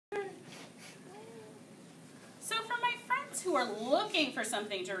folks who are looking for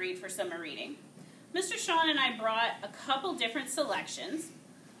something to read for summer reading, Mr. Sean and I brought a couple different selections.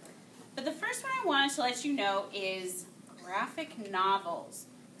 But the first one I wanted to let you know is graphic novels.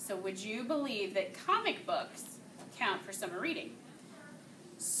 So would you believe that comic books count for summer reading?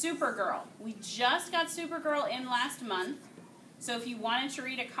 Supergirl. We just got Supergirl in last month. So if you wanted to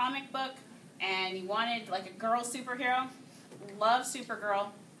read a comic book and you wanted like a girl superhero, love Supergirl,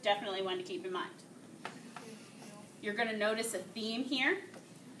 definitely one to keep in mind. You're going to notice a theme here.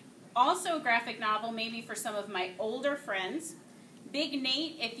 Also a graphic novel, maybe for some of my older friends. Big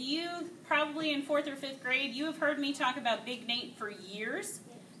Nate, if you, probably in 4th or 5th grade, you have heard me talk about Big Nate for years.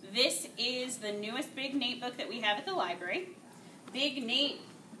 This is the newest Big Nate book that we have at the library. Big Nate,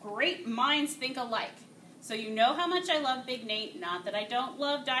 great minds think alike. So you know how much I love Big Nate. Not that I don't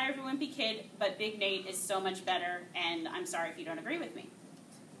love Diary of a Wimpy Kid, but Big Nate is so much better, and I'm sorry if you don't agree with me.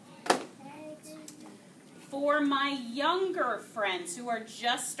 For my younger friends who are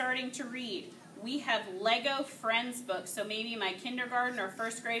just starting to read, we have Lego Friends books. So maybe my kindergarten or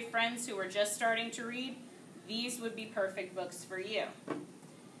 1st grade friends who are just starting to read, these would be perfect books for you.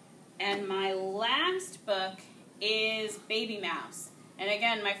 And my last book is Baby Mouse. And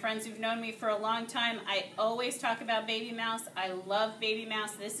again, my friends who've known me for a long time, I always talk about Baby Mouse. I love Baby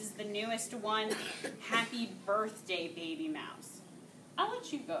Mouse. This is the newest one. Happy birthday, Baby Mouse. I'll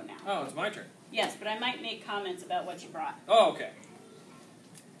let you go now. Oh, it's my turn. Yes, but I might make comments about what you brought. Oh, okay.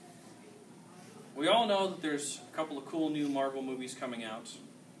 We all know that there's a couple of cool new Marvel movies coming out.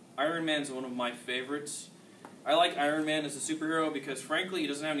 Iron Man's one of my favorites. I like Iron Man as a superhero because, frankly, he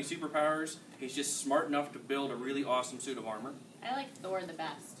doesn't have any superpowers. He's just smart enough to build a really awesome suit of armor. I like Thor the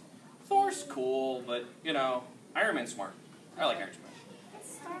best. Thor's cool, but, you know, Iron Man's smart. I like Iron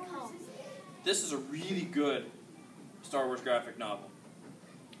Man. This is a really good Star Wars graphic novel.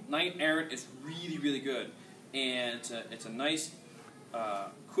 Knight Errant is really, really good. And it's a nice,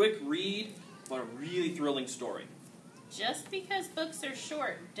 quick read, but a really thrilling story. Just because books are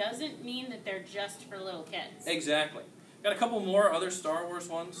short doesn't mean that they're just for little kids. Exactly. Got a couple more other Star Wars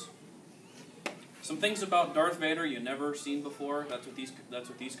ones. Some things about Darth Vader you've never seen before. That's what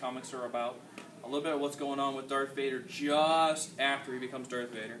these comics are about. A little bit of what's going on with Darth Vader just after he becomes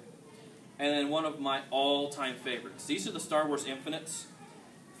Darth Vader. And then one of my all-time favorites. These are the Star Wars Infinites.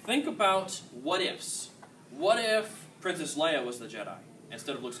 Think about what ifs. What if Princess Leia was the Jedi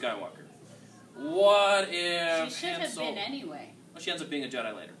instead of Luke Skywalker? What if she should have been anyway. Well, she ends up being a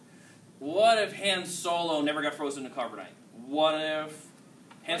Jedi later. What if Han Solo never got frozen in carbonite? What if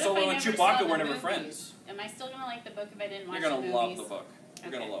Han Solo and Chewbacca were never friends? Am I still going to like the book if I didn't watch You're the going movies? to love the book.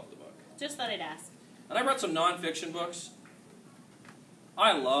 You're going to love the book. Just thought I'd ask. And I brought some non-fiction books.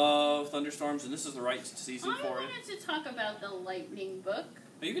 I love Thunderstorms, and this is the right season for it. I wanted to talk about the Lightning book.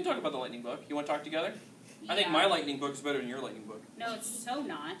 But you can talk about the Lightning book. You want to talk together? Yeah. I think my Lightning book is better than your Lightning book. No, it's so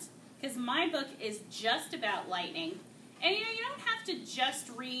not. Because my book is just about lightning. And you know, you don't have to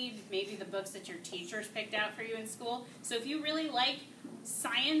just read maybe the books that your teachers picked out for you in school. So if you really like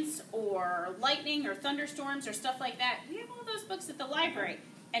science or lightning or thunderstorms or stuff like that, we have all those books at the library.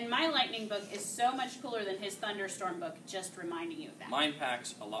 And my lightning book is so much cooler than his thunderstorm book, just reminding you of that. Mine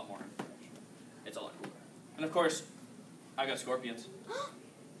packs a lot more information. It's a lot cooler. And of course, I got scorpions.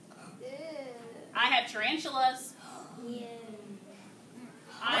 I have tarantulas. Yeah.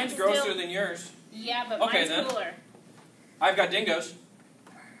 Mine's grosser than yours. Yeah, but Okay, mine's then. cooler. I've got dingoes.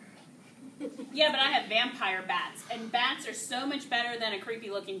 Yeah, but I have vampire bats. And bats are so much better than a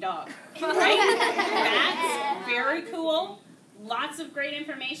creepy-looking dog. Right? Bats, very cool. Lots of great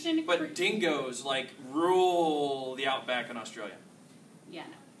information. But dingoes, like, rule the outback in Australia. Yeah,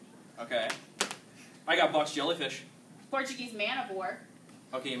 no. Okay. I got box jellyfish. Portuguese man-of-war.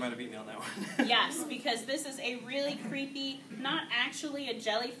 Okay, you might have beat me on that one. Yes, because this is a really creepy, not actually a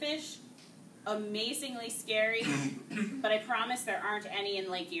jellyfish, amazingly scary, but I promise there aren't any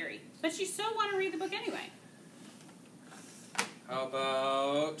in Lake Erie. But you still want to read the book anyway. How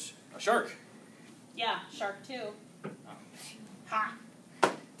about a shark? Yeah, shark too. Oh. Ha!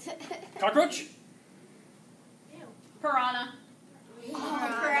 Cockroach? Piranha.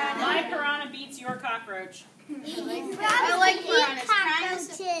 Piranha. My piranha beats your cockroach. I like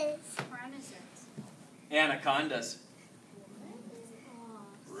piranhas. Anacondas.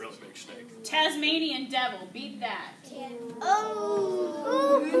 Real big snake. Tasmanian devil, beat that.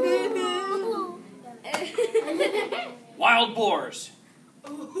 Oh. Wild boars.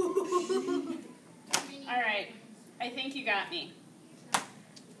 Alright, I think you got me.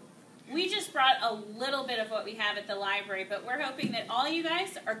 We just brought a little bit of what we have at the library, but we're hoping that all you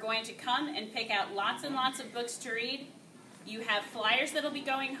guys are going to come and pick out lots and lots of books to read. You have flyers that'll be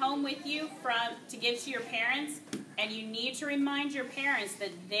going home with you to give to your parents, And you need to remind your parents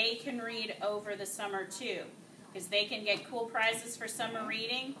that they can read over the summer too, because they can get cool prizes for summer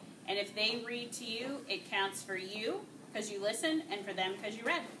reading. And if they read to you, it counts for you because you listened, and for them because you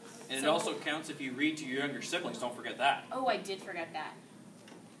read. And it also counts if you read to your younger siblings. Don't forget that. Oh, I did forget that.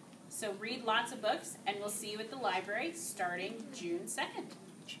 So read lots of books, and we'll see you at the library starting June 2nd.